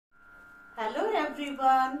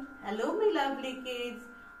everyone. Hello my lovely kids.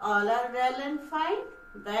 All are well and fine?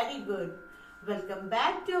 Very good. Welcome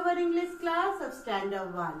back to our English class of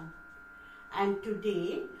Standard 1. And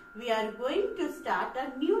today we are going to start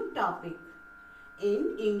a new topic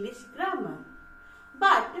in English grammar.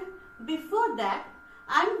 But before that,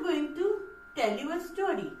 I am going to tell you a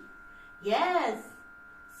story. Yes,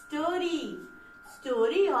 story.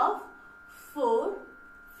 Story of 4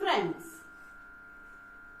 friends.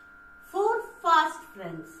 4 fast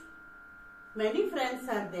friends. Many friends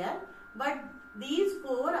are there, but these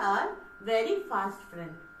 4 are very fast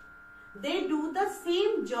friends. They do the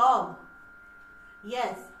same job.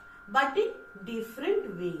 Yes, but in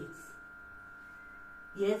different ways.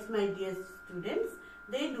 Yes, my dear students,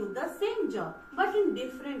 they do the same job, but in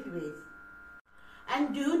different ways.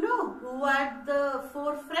 And do you know who are the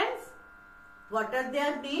 4 friends? What are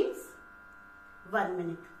their names? 1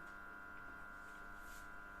 minute.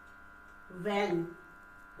 When.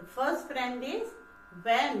 The first friend is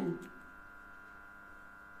when.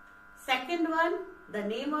 Second one, the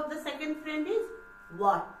name of the second friend is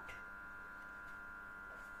what.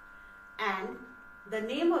 And the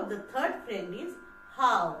name of the third friend is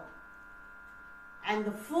how. And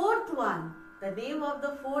the fourth one, the name of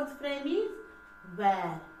the fourth friend is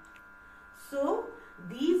where. So,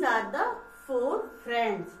 these are the 4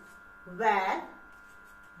 friends. Where,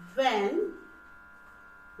 when,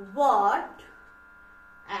 what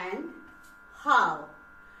and how.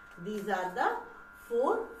 These are the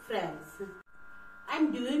 4 friends.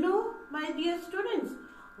 And do you know, my dear students,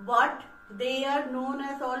 what they are known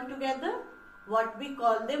as all together? What we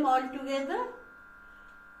call them all together?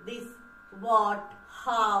 This what,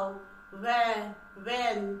 how, where,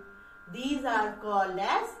 when. These are called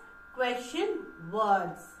as question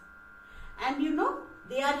words. And you know,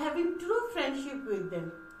 they are having true friendship with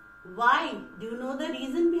them. Why? Do you know the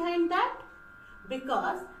reason behind that?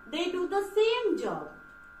 Because they do the same job.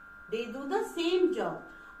 They do the same job.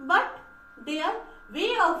 But their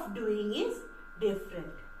way of doing is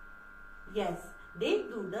different. Yes, they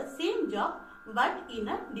do the same job but in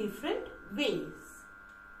a different ways.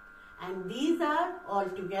 And these are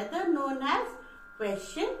altogether known as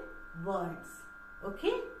question words.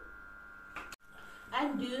 Okay?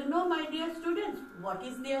 And do you know, my dear students, what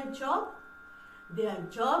is their job? Their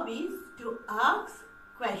job is to ask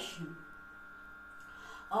questions.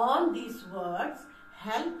 All these words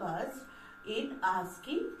help us in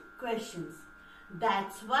asking questions.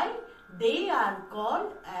 That's why they are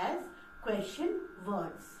called as question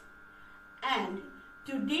words. And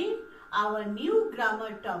today our new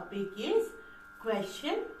grammar topic is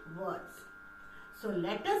question words. So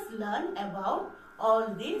let us learn about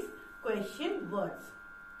all these question words.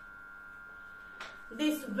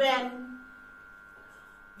 This when,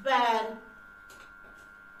 where,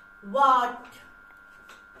 what,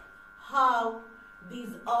 how, these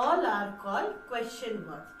all are called question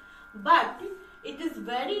words. But it is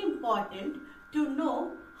very important to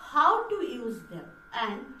know how to use them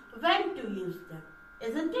and when to use them,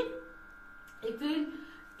 isn't it? If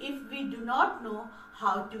we do not know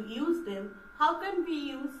how to use them, how can we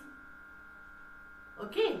use?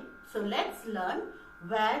 Okay, so let's learn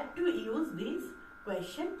where to use these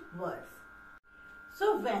question words.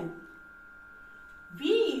 So when.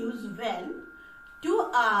 We use when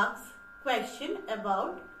to ask question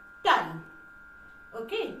about time.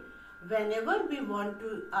 Okay, whenever we want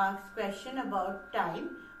to ask question about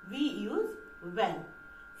time, we use when.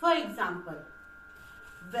 For example,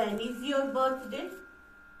 when is your birthday?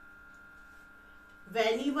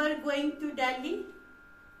 When you are going to Delhi?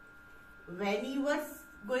 When you are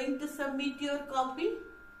going to submit your copy?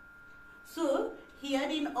 So, here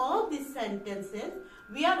in all these sentences,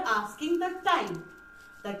 we are asking the time.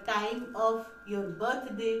 The time of your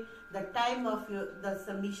birthday, the time of the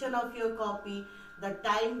submission of your copy, the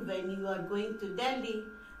time when you are going to Delhi.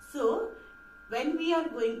 So, when we are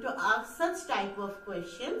going to ask such type of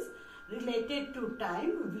questions related to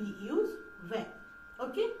time, we use when.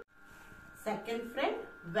 Okay? Second friend,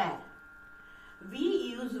 where. We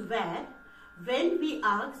use where when we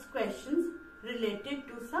ask questions related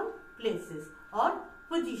to some places or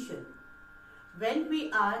position. When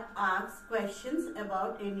we are asked questions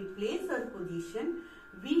about any place or position,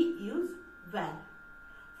 we use where.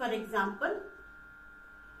 For example,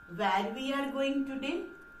 where we are going today?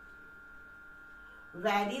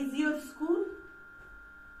 Where is your school?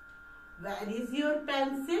 Where is your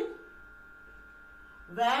pencil?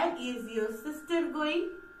 Where is your sister going?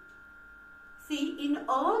 See, in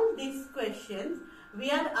all these questions, we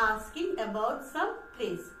are asking about some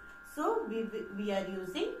place. So, we are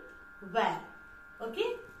using where.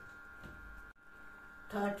 Okay?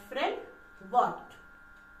 Third friend, what.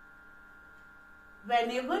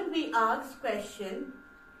 Whenever we ask question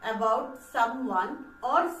about someone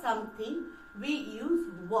or something, we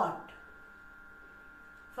use what.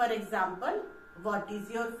 For example, what is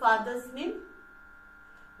your father's name?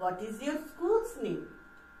 What is your school's name?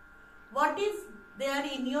 What is there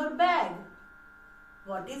in your bag?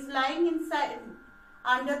 What is lying inside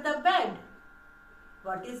under the bed?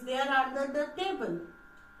 What is there under the table?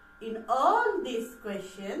 In all these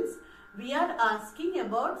questions, we are asking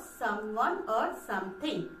about someone or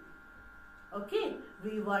something. Okay,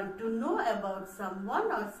 we want to know about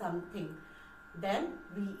someone or something. Then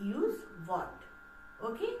we use what.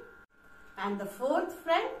 Okay, and the fourth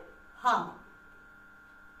friend, how.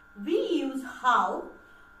 We use how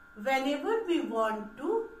whenever we want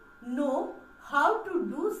to know how to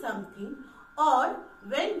do something or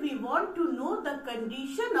when we want to know the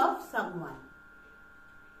condition of someone.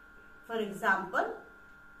 For example,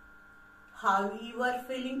 how you are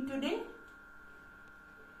feeling today?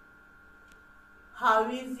 How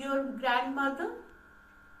is your grandmother?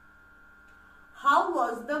 How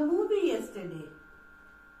was the movie yesterday?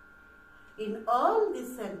 In all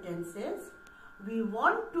these sentences, we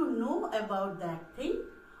want to know about that thing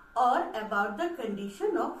or about the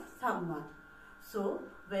condition of someone. So,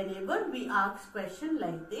 whenever we ask question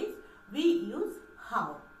like this, we use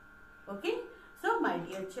how. Okay? So, my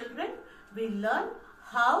dear children, we learn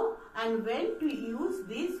how and when to use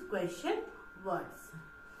these question words.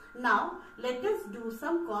 Now, let us do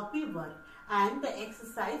some copy work and the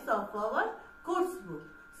exercise of our course book.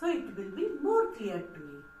 So, it will be more clear to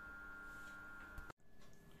you.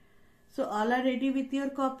 So, all are ready with your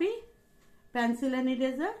copy? Pencil and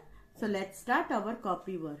eraser? So, let's start our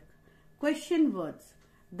copy work. Question words.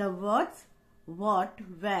 The words what,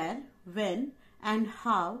 where, when and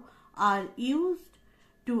how are used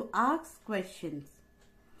to ask questions.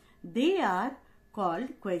 They are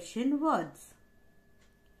called question words.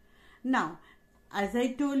 Now, as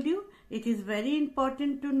I told you, it is very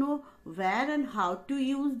important to know where and how to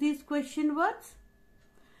use these question words.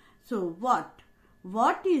 So, what?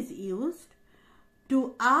 What is used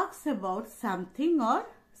to ask about something or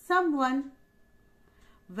someone?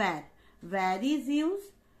 Where? Where is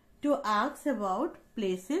used to ask about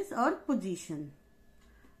places or position.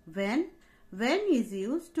 When? When is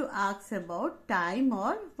used to ask about time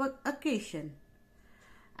or occasion.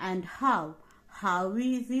 And how? How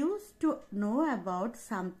is used to know about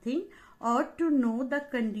something or to know the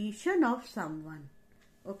condition of someone.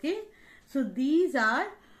 Okay? So these are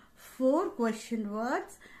 4 question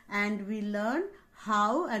words and we learn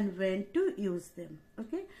how and when to use them.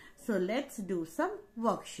 Okay? So let's do some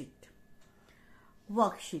worksheet.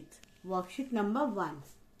 Worksheet number 1.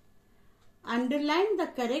 Underline the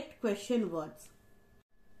correct question words.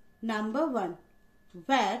 Number 1.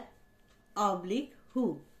 Where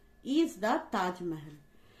 (who) is the Taj Mahal?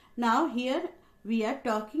 Now here we are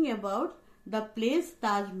talking about the place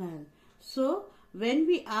Taj Mahal. So when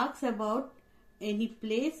we ask about any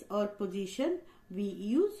place or position, we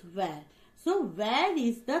use where. So where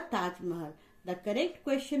is the Taj Mahal? The correct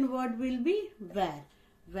question word will be where.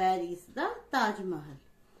 Where is the Taj Mahal?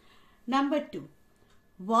 Number 2.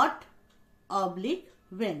 What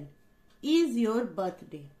 (when) is your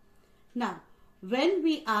birthday? Now, when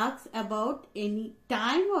we ask about any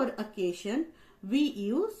time or occasion, we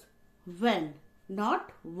use when,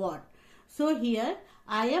 not what. So here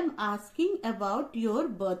I am asking about your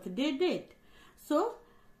birthday date. So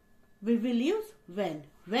we will use when.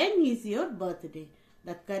 When is your birthday?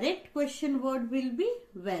 The correct question word will be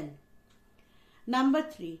when. Number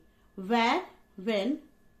 3. Where, when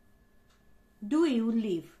do you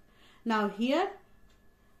live? Now here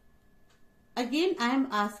again I am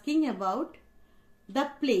asking about the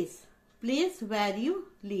place where you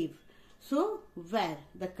live. So where.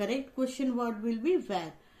 The correct question word will be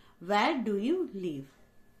where. Where do you live?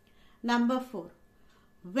 Number 4.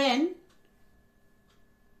 When,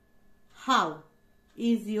 how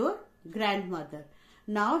is your grandmother?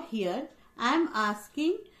 Now here I am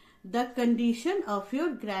asking the condition of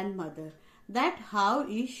your grandmother, that how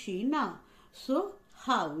is she now. So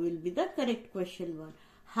how will be the correct question word.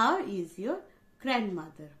 How is your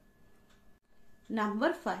grandmother?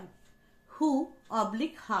 Number 5. Who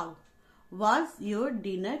 (how) was your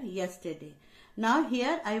dinner yesterday? Now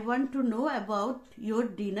here I want to know about your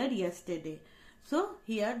dinner yesterday. So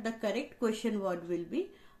here the correct question word will be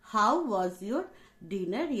how was your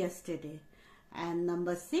dinner yesterday? And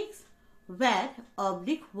number 6. Where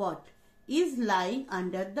 (what) is lying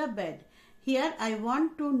under the bed? Here I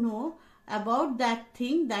want to know about that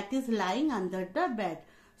thing that is lying under the bed.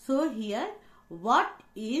 So here what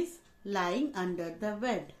is lying under the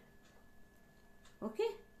bed? Okay.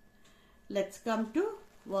 Let's come to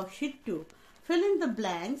worksheet 2. Fill in the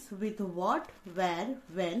blanks with what, where,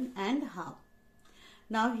 when and how.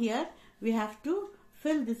 Now here we have to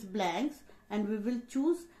fill these blanks and we will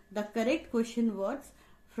choose the correct question words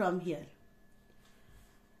from here.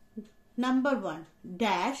 Number 1.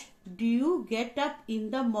 Dash, do you get up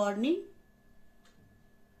in the morning?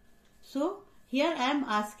 So here I am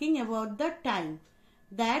asking about the time.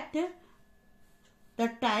 That the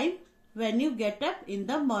time when you get up in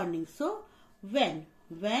the morning. So when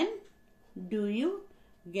do you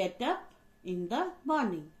get up in the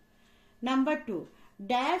morning? Number 2.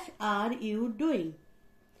 Dash are you doing?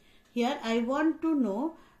 Here I want to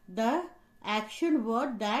know the action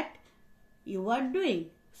word that you are doing.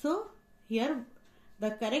 So here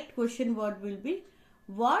the correct question word will be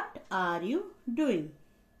what are you doing?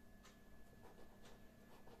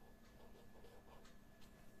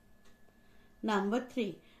 Number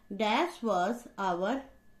 3. Dash was our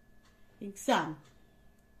exam.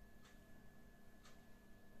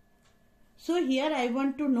 So here I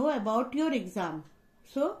want to know about your exam.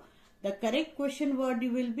 So the correct question word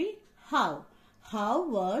will be how. How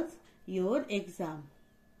was your exam?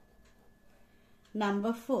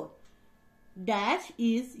 Number 4. Dash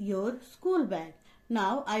is your school bag.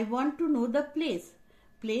 Now I want to know the place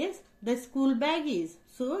the school bag is.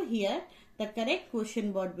 So here the correct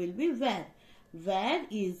question word will be where. Where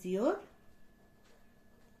is your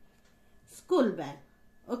school bag?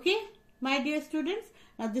 Okay, my dear students,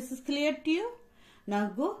 now this is clear to you. Now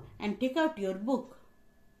go and take out your book.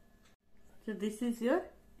 So this is your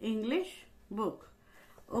English book.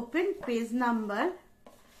 Open page number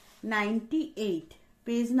 98.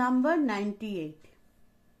 Page number 98.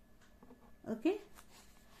 Okay.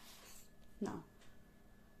 Now,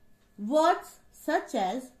 words such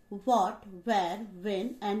as what, where,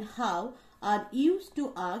 when and how are used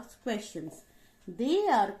to ask questions. They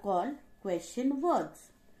are called question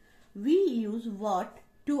words. We use what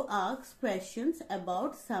to ask questions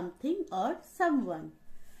about something or someone.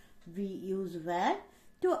 We use where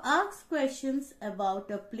to ask questions about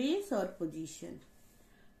a place or position.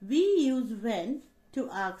 We use when to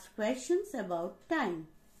ask questions about time.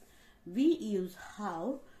 We use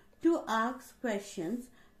how to ask questions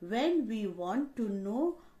when we want to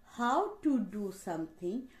know how to do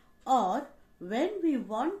something or when we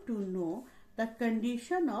want to know the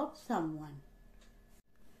condition of someone.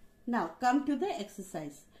 Now come to the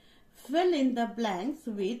exercise. Fill in the blanks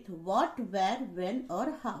with what, where, when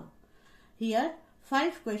or how. Here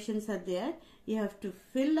 5 questions are there. You have to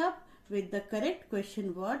fill up with the correct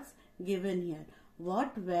question words given here.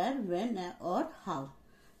 What, where, when or how.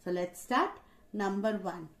 So let's start. Number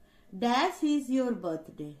 1. Dash is your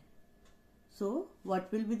birthday. So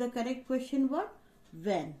what will be the correct question word?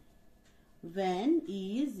 When. When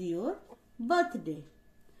is your birthday?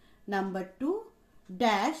 Number 2.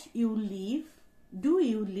 Dash you live. Do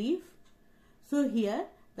you live? So here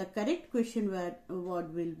the correct question word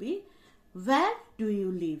will be where do you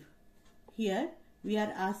live? Here we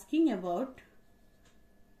are asking about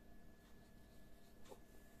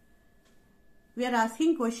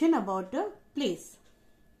question about a place.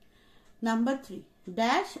 Number 3.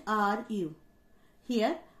 Dash are you?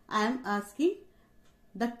 Here I am asking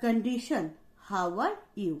the condition. How are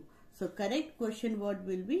you? So correct question word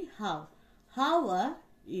will be how. How are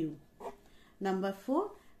you? Number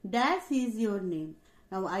 4. Dash is your name.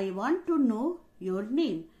 Now I want to know your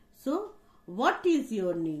name. So what is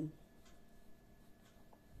your name?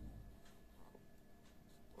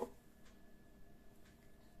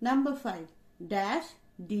 Number 5. Dash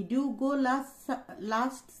did you go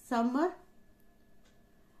last summer?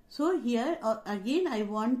 So here again I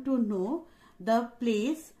want to know the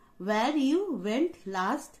place where you went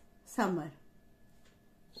last summer.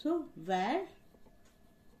 So where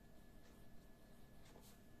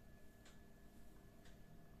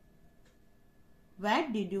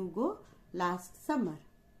did you go last summer?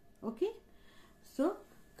 Okay. So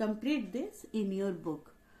complete this in your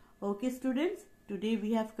book. Okay students, today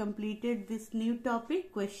we have completed this new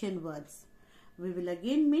topic, question words. We will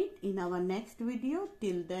again meet in our next video.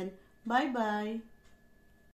 Till then, bye bye.